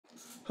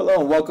Hello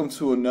and welcome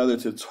to another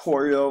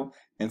tutorial,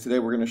 and today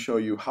we're going to show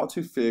you how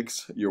to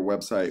fix your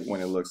website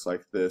when it looks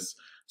like this.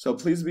 So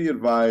please be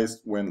advised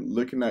when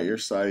looking at your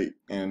site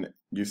and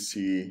you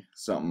see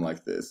something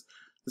like this.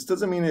 This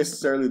doesn't mean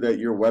necessarily that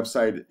your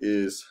website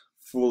is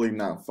fully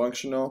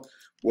non-functional.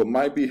 What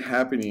might be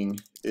happening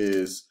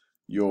is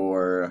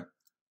your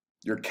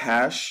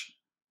cache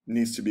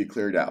needs to be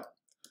cleared out.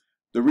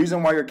 The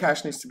reason why your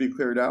cache needs to be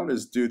cleared out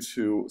is due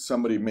to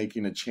somebody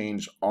making a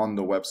change on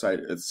the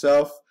website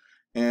itself.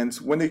 And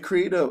when they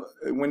create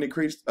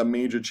a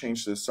major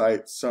change to the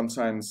site,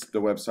 sometimes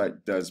the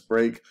website does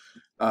break.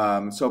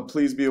 So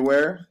please be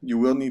aware, you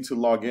will need to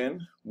log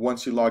in.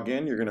 Once you log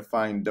in, you're going to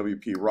find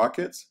WP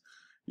Rocket.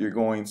 You're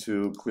going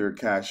to clear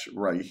cache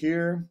right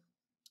here.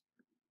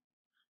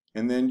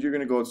 And then you're going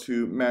to go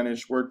to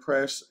Manage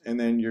WordPress, and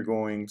then you're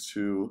going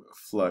to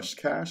Flush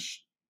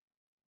Cache.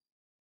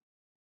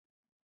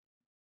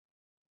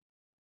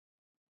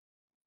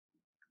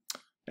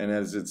 And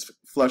as it's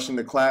flushing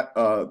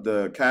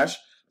the cache,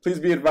 please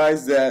be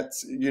advised that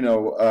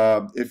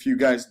if you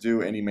guys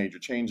do any major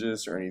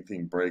changes or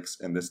anything breaks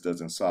and this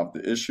doesn't solve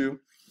the issue,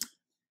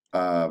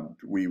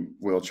 we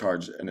will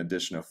charge an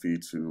additional fee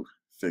to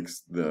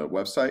fix the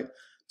website.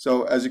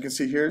 So as you can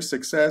see here,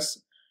 success,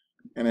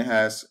 and it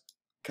has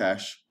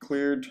cache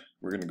cleared.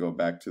 We're going to go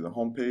back to the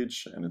home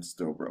page and it's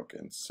still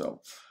broken.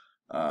 So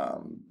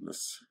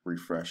let's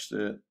refresh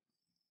it.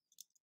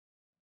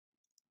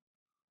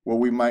 What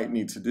we might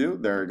need to do,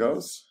 there it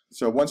goes.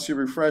 So once you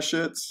refresh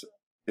it,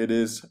 it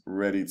is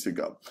ready to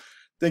go.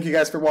 Thank you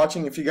guys for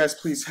watching. If you guys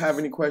please have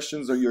any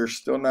questions or you're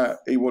still not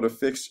able to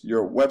fix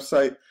your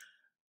website,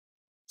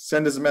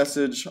 send us a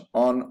message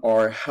on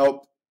our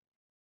help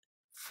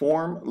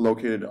form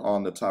located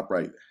on the top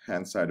right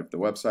hand side of the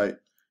website.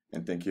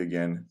 And thank you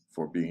again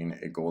for being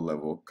a gold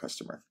level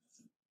customer.